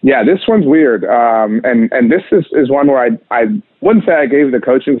 Yeah, this one's weird. And this is one where I wouldn't say I gave the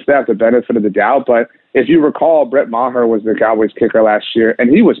coaching staff the benefit of the doubt, but if you recall, Brett Maher was the Cowboys kicker last year, and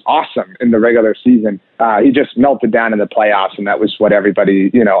he was awesome in the regular season. He just melted down in the playoffs, and that was what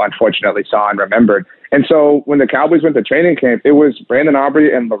everybody, unfortunately saw and remembered. And so when the Cowboys went to training camp, it was Brandon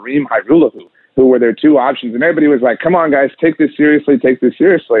Aubrey and Lareem Hairulahu who were their two options. And everybody was like, come on, guys, take this seriously.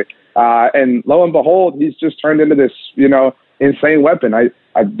 And lo and behold, he's just turned into this, insane weapon.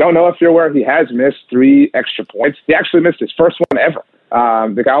 I don't know if you're aware, he has missed 3 extra points. He actually missed his first one ever.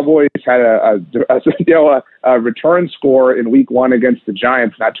 The Cowboys had a return score in week 1 against the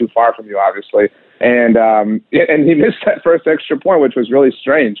Giants, not too far from you, obviously. And he missed that first extra point, which was really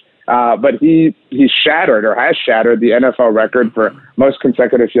strange. But he shattered or has shattered the NFL record for most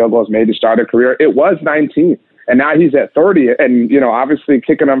consecutive field goals made to start a career. It was 19, and now he's at 30. And, obviously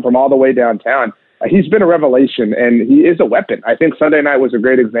kicking them from all the way downtown. He's been a revelation, and he is a weapon. I think Sunday night was a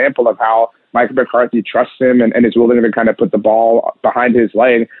great example of how Mike McCarthy trusts him and is willing to kind of put the ball behind his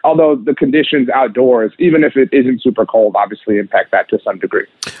leg, although the conditions outdoors, even if it isn't super cold, obviously impact that to some degree.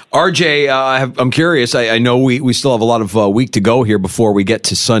 RJ, I'm curious. I know we still have a lot of week to go here before we get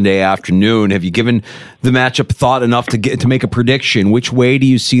to Sunday afternoon. Have you given the matchup thought enough to make a prediction? Which way do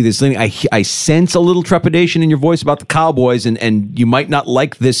you see this leaning? I sense a little trepidation in your voice about the Cowboys, and you might not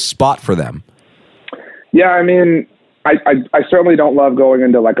like this spot for them. Yeah, I mean, I certainly don't love going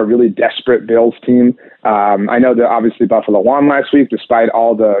into like a really desperate Bills team. I know that obviously Buffalo won last week despite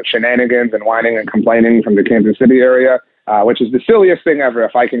all the shenanigans and whining and complaining from the Kansas City area, which is the silliest thing ever.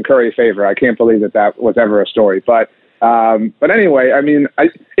 If I can curry favor, I can't believe that was ever a story. But anyway, I mean,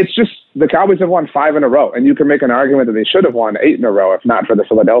 it's just the Cowboys have won 5 in a row, and you can make an argument that they should have won 8 in a row if not for the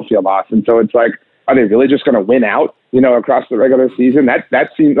Philadelphia loss. And so it's like, are they really just going to win out, across the regular season? That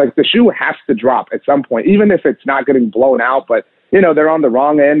seems like the shoe has to drop at some point, even if it's not getting blown out. But, they're on the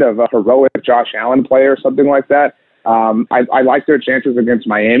wrong end of a heroic Josh Allen play or something like that. I like their chances against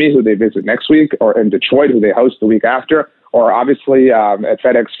Miami, who they visit next week, or in Detroit, who they host the week after, or obviously at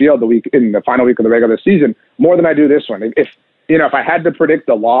FedEx Field in the final week of the regular season, more than I do this one. If I had to predict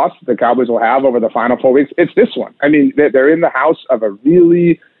the loss the Cowboys will have over the final 4 weeks, it's this one. I mean, they're in the house of a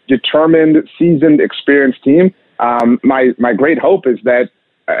really determined, seasoned, experienced team. My great hope is that,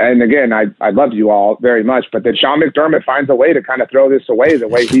 and again, I love you all very much, but that Sean McDermott finds a way to kind of throw this away the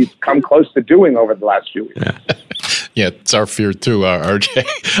way he's come close to doing over the last few weeks. Yeah, it's our fear too,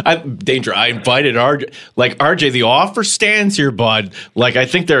 RJ. Danger. I invited RJ. Like, RJ, the offer stands here, bud. Like, I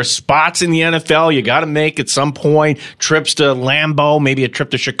think there are spots in the NFL you got to make at some point. Trips to Lambeau, maybe a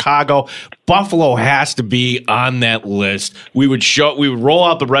trip to Chicago. Buffalo has to be on that list. We would roll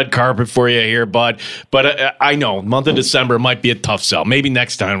out the red carpet for you here, bud. But I know, month of December might be a tough sell. Maybe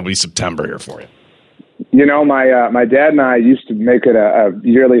next time it'll be September here for you. My dad and I used to make it a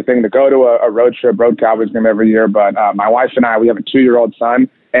yearly thing to go to a road Cowboys game every year. But my wife and I, we have a 2-year-old son,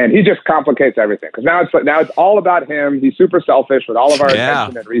 and he just complicates everything because now it's all about him. He's super selfish with all of our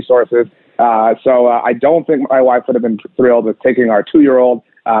attention and resources. So I don't think my wife would have been thrilled with taking our 2-year-old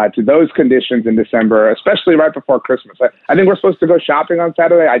to those conditions in December, especially right before Christmas. I think we're supposed to go shopping on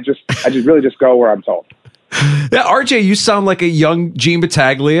Saturday. I just really just go where I'm told. Yeah, RJ, you sound like a young Gene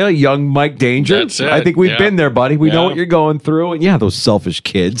Battaglia, young Mike Danger. That's it. I think we've been there, buddy. We know what you're going through. And yeah, those selfish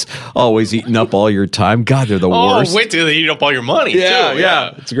kids always eating up all your time. God, they're the worst. Oh, wait till they eat up all your money, yeah, too.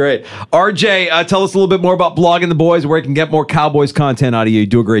 Yeah, it's great. RJ, tell us a little bit more about Blogging the Boys, where you can get more Cowboys content out of you. You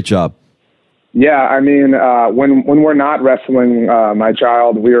do a great job. Yeah, I mean, when we're not wrestling my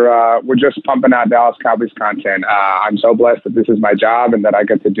child, we're just pumping out Dallas Cowboys content. I'm so blessed that this is my job and that I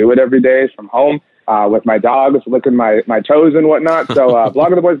get to do it every day from home. With my dogs licking my toes and whatnot. So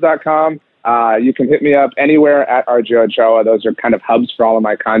blogoftheboys.com. You can hit me up anywhere at RJ Ochoa. Those are kind of hubs for all of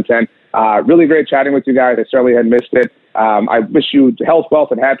my content. Really great chatting with you guys. I certainly had missed it. I wish you health, wealth,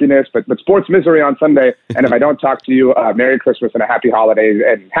 and happiness, but sports misery on Sunday. And if I don't talk to you, Merry Christmas and a happy holidays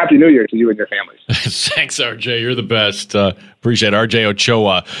and Happy New Year to you and your families. Thanks, RJ. You're the best. Appreciate it. RJ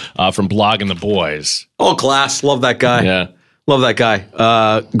Ochoa from Blogging the Boys. Oh, class. Love that guy. Yeah. Love that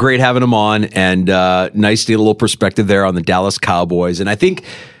guy. Great having him on, and nice to get a little perspective there on the Dallas Cowboys. And I think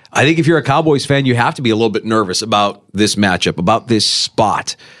if you're a Cowboys fan, you have to be a little bit nervous about this matchup, about this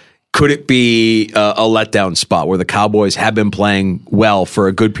spot. Could it be a letdown spot where the Cowboys have been playing well for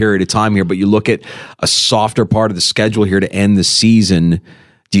a good period of time here, but you look at a softer part of the schedule here to end the season?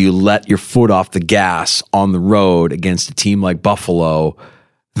 Do you let your foot off the gas on the road against a team like Buffalo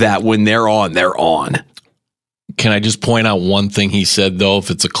that when they're on, they're on? Can I just point out one thing he said, though, if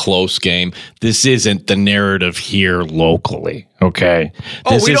it's a close game? This isn't the narrative here locally, okay?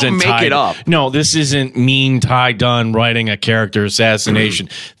 This we don't make it up. No, this isn't mean Ty Dunn writing a character assassination.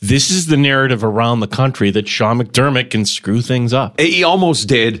 This is the narrative around the country that Sean McDermott can screw things up. He almost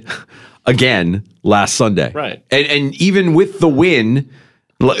did again last Sunday. Right. And even with the win,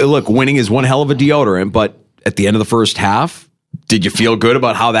 look, winning is one hell of a deodorant, but at the end of the first half, did you feel good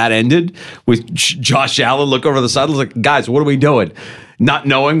about how that ended? With Josh Allen look over the sideline, like, guys, what are we doing? Not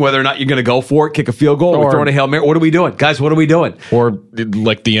knowing whether or not you're going to go for it, kick a field goal, or throwing a Hail Mary. What are we doing? Guys, what are we doing? Or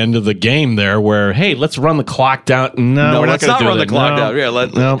like the end of the game there where, hey, let's run the clock down. No, we're let's not run the clock down.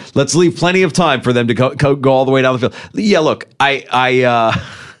 Yeah, let's leave plenty of time for them to go all the way down the field. Yeah, look, I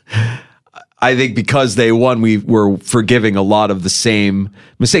think because they won, we were forgiving a lot of the same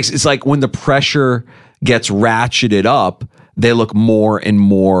mistakes. It's like when the pressure gets ratcheted up, they look more and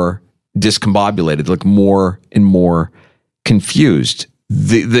more discombobulated, look more and more confused.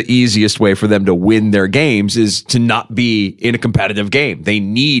 The easiest way for them to win their games is to not be in a competitive game. They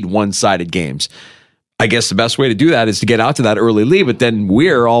need one-sided games. I guess the best way to do that is to get out to that early lead, but then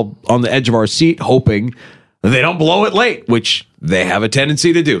we're all on the edge of our seat hoping they don't blow it late, which they have a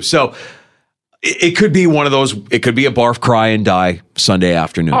tendency to do. So it could be one of those. It could be a barf, cry, and die Sunday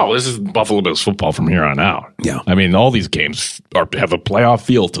afternoon. Oh, this is Buffalo Bills football from here on out. Yeah. I mean, all these games have a playoff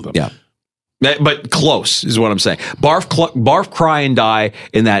feel to them. Yeah. But close is what I'm saying. Barf, cry, and die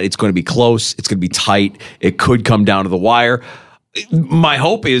in that it's going to be close. It's going to be tight. It could come down to the wire. My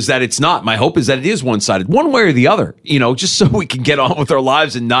hope is that it's not. My hope is that it is one-sided, one way or the other, just so we can get on with our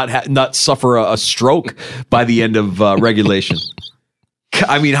lives and not suffer a stroke by the end of regulation.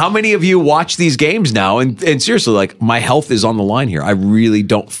 I mean, how many of you watch these games now? And seriously, like, my health is on the line here. I really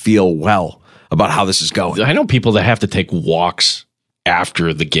don't feel well about how this is going. I know people that have to take walks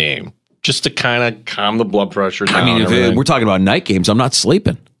after the game just to kind of calm the blood pressure down. I mean, if we're talking about night games, I'm not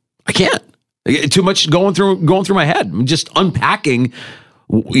sleeping. I can't. Too much going through my head. I'm just unpacking.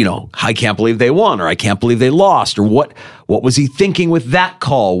 I can't believe they won, or I can't believe they lost, or what was he thinking with that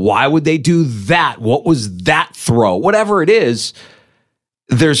call? Why would they do that? What was that throw? Whatever it is.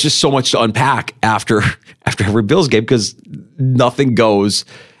 There's just so much to unpack after every Bills game because nothing goes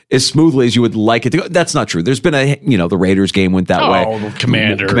as smoothly as you would like it to go. That's not true. There's been the Raiders game went that way. The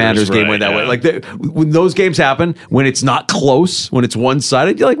Commanders game went that way. Like when those games happen, when it's not close, when it's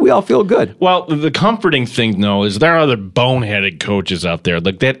one-sided, we all feel good. Well, the comforting thing, though, is there are other boneheaded coaches out there,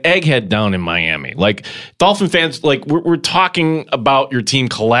 like that egghead down in Miami. Like Dolphin fans, like we're talking about your team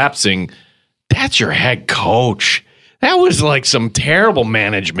collapsing. That's your head coach. That was like some terrible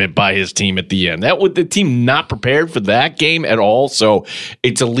management by his team at the end. The team not prepared for that game at all. So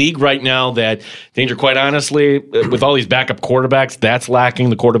it's a league right now that, Danger, quite honestly, with all these backup quarterbacks, that's lacking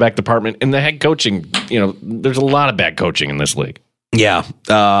the quarterback department. And the head coaching, there's a lot of bad coaching in this league. Yeah.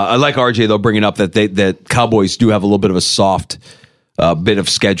 I like RJ, though, bringing up that Cowboys do have a little bit of a soft bit of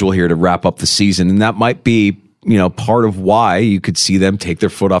schedule here to wrap up the season. And that might be, part of why you could see them take their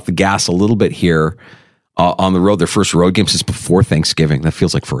foot off the gas a little bit here. On the road, their first road game since before Thanksgiving. That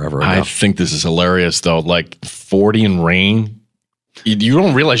feels like forever ago. I think this is hilarious, though. Like 40 and rain You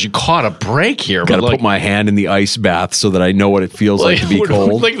don't realize you caught a break here. Got to put my hand in the ice bath so that I know what it feels like to be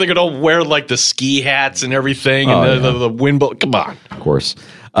cold. Like they're going to wear like the ski hats and everything and the wind blow. Come on. Of course.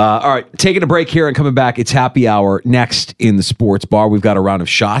 All right, taking a break here and coming back. It's happy hour next in the sports bar. We've got a round of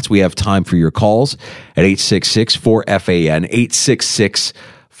shots. We have time for your calls at 866-4FAN,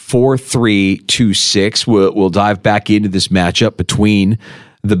 866-4326. We'll dive back into this matchup between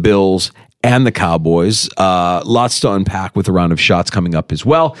the Bills and the Cowboys. Lots to unpack with a round of shots coming up as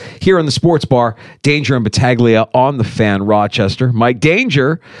well. Here in the sports bar, Danger and Battaglia on the Fan Rochester. Mike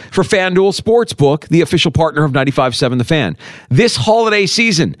Danger for FanDuel Sportsbook, the official partner of 95.7 The Fan. This holiday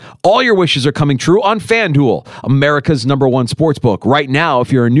season, all your wishes are coming true on FanDuel, America's #1 sportsbook. Right now,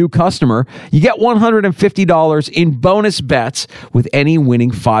 if you're a new customer, you get $150 in bonus bets with any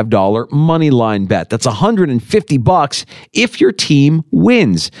winning $5 money line bet. That's $150 if your team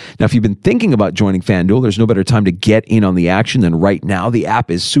wins. Now, if you've been thinking about joining FanDuel, there's no better time to get in on the action than right now. The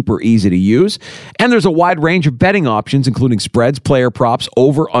app is super easy to use, and there's a wide range of betting options, including spreads, player props,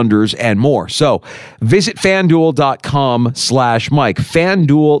 over-unders, and more. So visit FanDuel.com/Mike,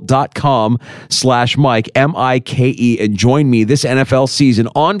 FanDuel.com/Mike, M-I-K-E, and join me this NFL season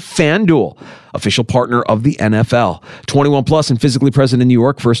on FanDuel, official partner of the NFL. 21 plus and physically present in New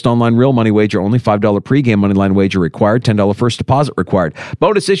York. First online real money wager only. $5 pregame money line wager required. $10 first deposit required.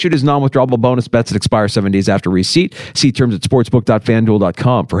 Bonus issued is non-withdrawable bonus bets that expire 7 days after receipt. See terms at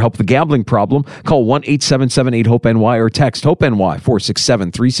sportsbook.fanduel.com. For help with the gambling problem, call 1-877-8-HOPE-NY or text HOPE-NY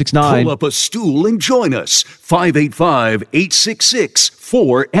 467-369. Pull up a stool and join us.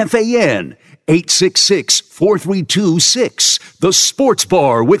 585-866-4FAN. 866-4326. The Sports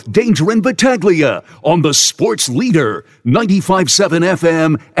Bar with Danger and Battaglia on the Sports Leader, 95.7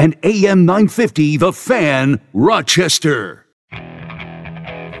 FM and AM 950, The Fan, Rochester.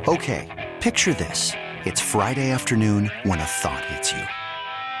 Okay, picture this. It's Friday afternoon when a thought hits you.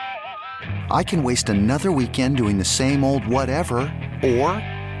 I can waste another weekend doing the same old whatever, or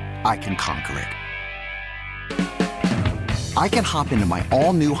I can conquer it. I can hop into my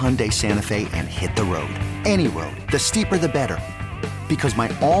all-new Hyundai Santa Fe and hit the road. Any road. The steeper, the better. Because my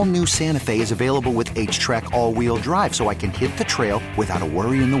all-new Santa Fe is available with H-Track all-wheel drive, so I can hit the trail without a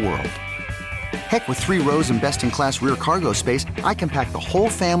worry in the world. Heck, with 3 rows and best-in-class rear cargo space, I can pack the whole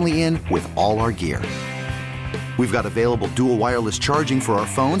family in with all our gear. We've got available dual wireless charging for our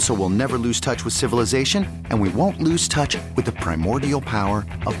phones, so we'll never lose touch with civilization, and we won't lose touch with the primordial power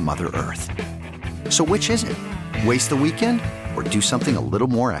of Mother Earth. So which is it? Waste the weekend or do something a little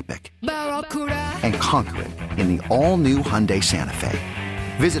more epic? And conquer it in the all-new Hyundai Santa Fe.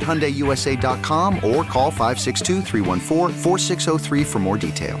 Visit HyundaiUSA.com or call 562-314-4603 for more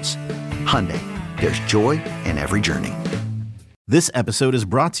details. Hyundai, there's joy in every journey. This episode is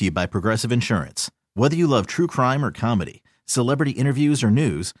brought to you by Progressive Insurance. Whether you love true crime or comedy, celebrity interviews or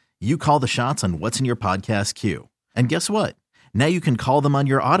news, you call the shots on what's in your podcast queue. And guess what? Now you can call them on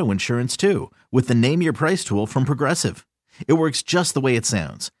your auto insurance too with the Name Your Price tool from Progressive. It works just the way it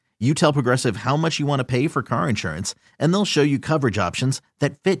sounds. You tell Progressive how much you want to pay for car insurance, and they'll show you coverage options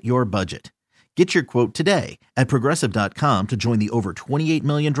that fit your budget. Get your quote today at Progressive.com to join the over 28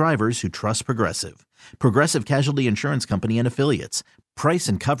 million drivers who trust Progressive. Progressive Casualty Insurance Company and Affiliates. Price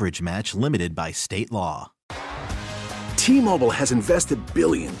and coverage match limited by state law. T-Mobile has invested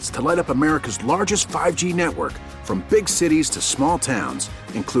billions to light up America's largest 5G network, from big cities to small towns,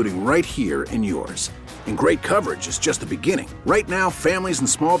 including right here in yours. And great coverage is just the beginning. Right now, families and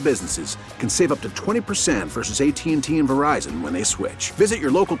small businesses can save up to 20% versus AT&T and Verizon when they switch. Visit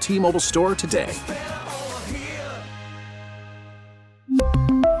your local T-Mobile store today.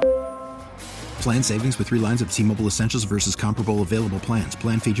 Plan savings with 3 lines of T-Mobile Essentials versus comparable available plans.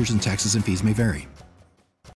 Plan features and taxes and fees may vary.